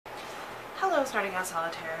Hello, starting out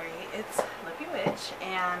solitary. It's Lippy Witch,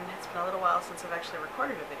 and it's been a little while since I've actually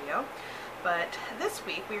recorded a video. But this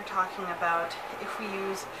week we are talking about if we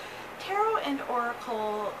use tarot and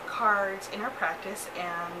oracle cards in our practice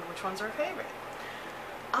and which one's our favorite.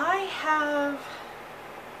 I have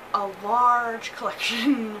a large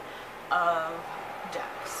collection of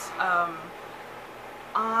decks.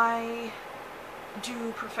 I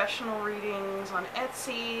do professional readings on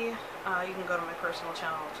Etsy. You can go to my personal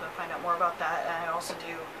channel to find out more about that, and I also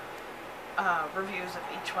do reviews of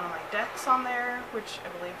each one of my decks on there, which I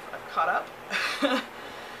believe I've caught up.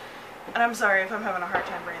 And I'm sorry if I'm having a hard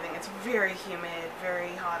time breathing. It's very humid,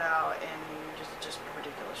 very hot out, and just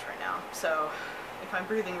ridiculous right now. So if I'm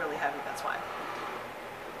breathing really heavy, that's why.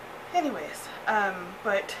 Anyways,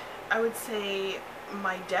 but I would say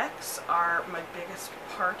my decks are my biggest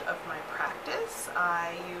part of my practice.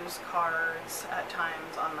 I use cards at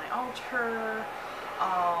times on my altar.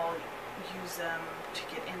 I'll use them to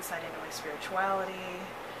get insight into my spirituality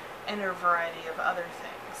and a variety of other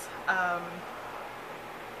things.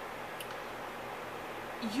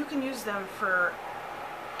 You can use them for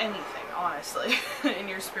anything, honestly, in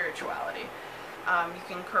your spirituality. You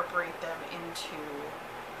can incorporate them into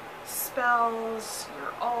spells,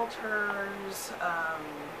 your altars,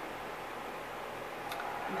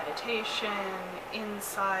 meditation,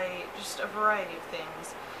 insight, just a variety of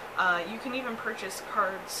things. You can even purchase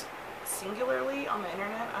cards singularly on the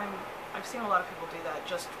internet. I've seen a lot of people do that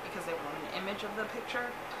just because they want an image of the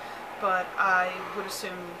picture, but I would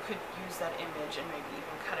assume you could use that image and maybe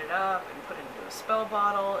even cut it up and put it into a spell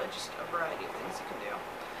bottle. It's just a variety of things you can do.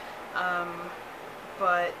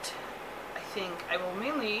 But I think I will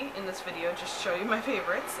mainly, in this video, just show you my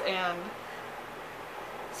favorites. And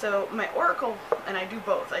so my oracle, and I do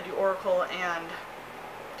both, I do oracle and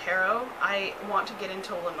tarot. I want to get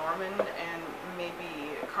into Lenormand and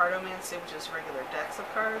maybe cardomancy, which is regular decks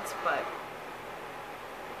of cards, but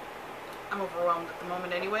I'm overwhelmed at the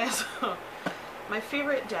moment anyway. So my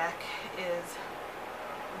favorite deck is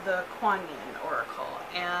the Kuan Yin Oracle,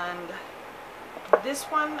 and this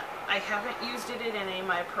one, I haven't used it in any of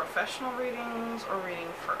my professional readings or reading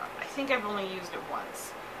for, I think I've only used it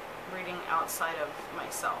once, reading outside of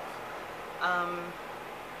myself.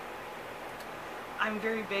 I'm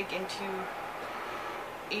very big into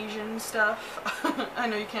Asian stuff. I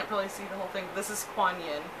know you can't probably see the whole thing. This is Kuan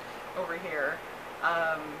Yin over here,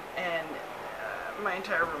 and my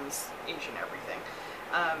entire room is Asian everything.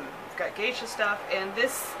 I've got geisha stuff, and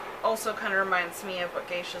this also kind of reminds me of what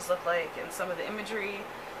geishas look like and some of the imagery.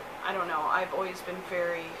 I don't know, I've always been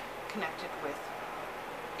very connected with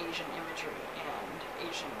Asian imagery and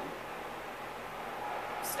Asian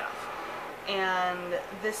stuff. And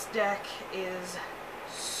this deck is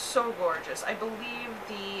so gorgeous. I believe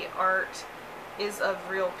the art is of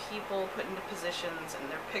real people put into positions and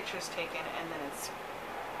their pictures taken, and then it's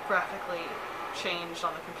graphically changed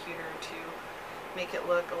on the computer to make it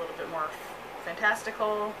look a little bit more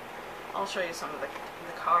fantastical. I'll show you some of the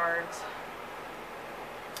cards.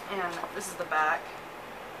 And this is the back.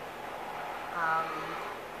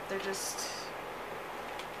 They're just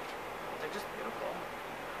beautiful.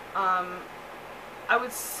 I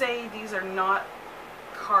would say these are not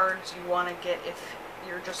cards you want to get if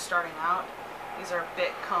you're just starting out. These are a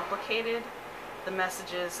bit complicated. The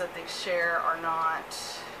messages that they share are not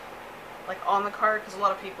like on the card, because a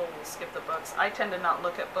lot of people will skip the books. I tend to not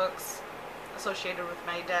look at books associated with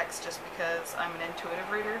my decks just because I'm an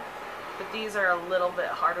intuitive reader, but these are a little bit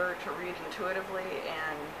harder to read intuitively,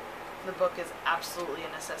 and the book is absolutely a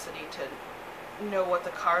necessity to know what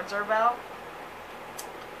the cards are about.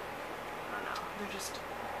 I don't know, they're just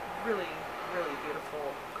really, really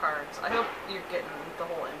beautiful cards. I hope you're getting the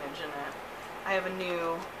whole image in it. I have a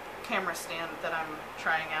new camera stand that I'm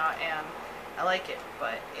trying out, and I like it,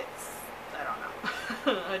 but it's, I don't know.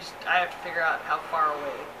 I have to figure out how far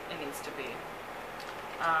away it needs to be.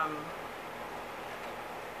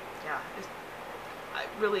 Yeah, I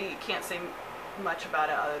really can't say much about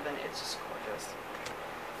it other than it's just gorgeous.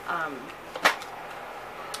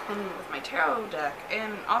 And with my tarot deck,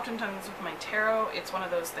 and oftentimes with my tarot, it's one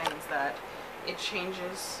of those things that it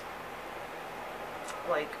changes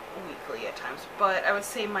like weekly at times. But I would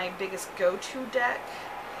say my biggest go-to deck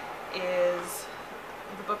is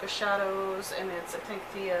the Book of Shadows, and it's, I think,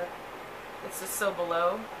 it's the So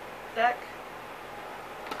Below deck.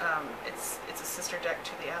 It's a sister deck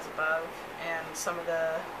to the As Above, and some of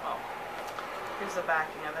the, well, here's the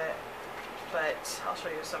backing of it, but I'll show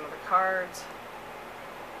you some of the cards.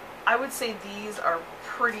 I would say these are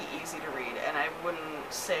pretty easy to read, and I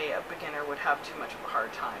wouldn't say a beginner would have too much of a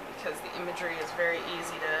hard time, because the imagery is very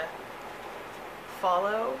easy to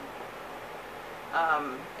follow.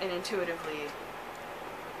 and intuitively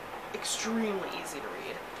extremely easy to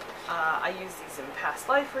read. I use these in past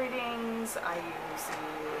life readings, I use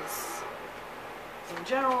these in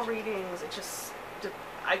general readings. It just,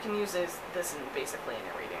 I can use this in basically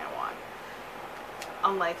any reading I want.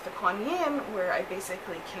 Unlike the Kuan Yin, where I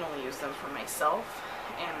basically can only use them for myself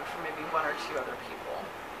and for maybe one or two other people.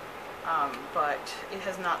 But it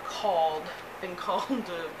has not been called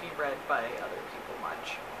to be read by other people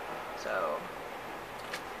much. So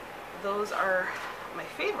those are my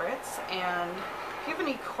favorites, and if you have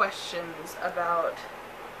any questions about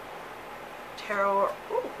tarot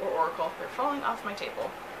or oracle, they're falling off my table,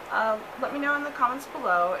 let me know in the comments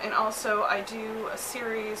below. And also I do a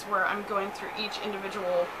series where I'm going through each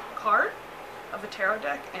individual card of a tarot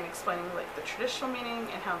deck and explaining like the traditional meaning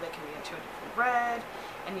and how they can be intuitively read,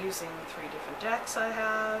 and using 3 different decks I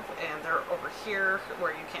have, and they're over here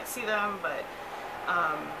where you can't see them, but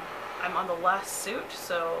I'm on the last suit,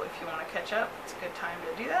 so if you want to catch up, it's a good time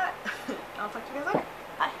to do that. I'll talk to you guys later.